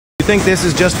think this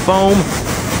is just foam?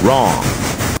 Wrong.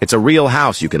 It's a real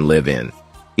house you can live in.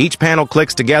 Each panel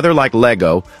clicks together like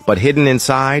Lego, but hidden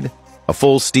inside, a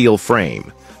full steel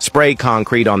frame. Spray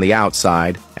concrete on the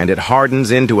outside, and it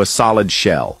hardens into a solid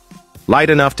shell. Light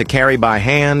enough to carry by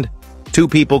hand, 2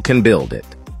 people can build it.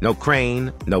 No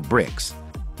crane, no bricks.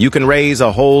 You can raise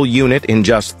a whole unit in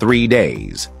just 3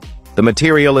 days. The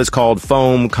material is called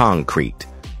foam concrete.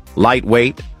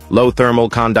 Lightweight, low thermal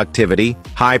conductivity,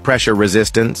 high pressure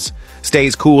resistance,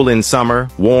 stays cool in summer,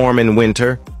 warm in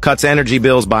winter, cuts energy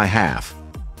bills by half.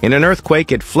 In an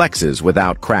earthquake, it flexes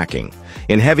without cracking.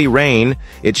 In heavy rain,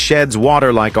 it sheds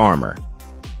water like armor.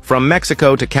 From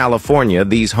Mexico to California,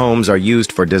 these homes are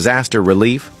used for disaster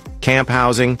relief, camp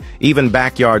housing, even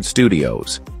backyard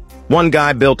studios. One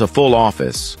guy built a full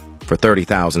office for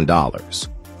 $30,000.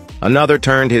 Another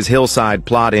turned his hillside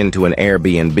plot into an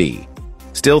Airbnb.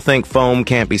 Still think foam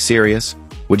can't be serious?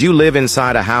 Would you live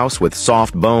inside a house with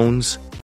soft bones?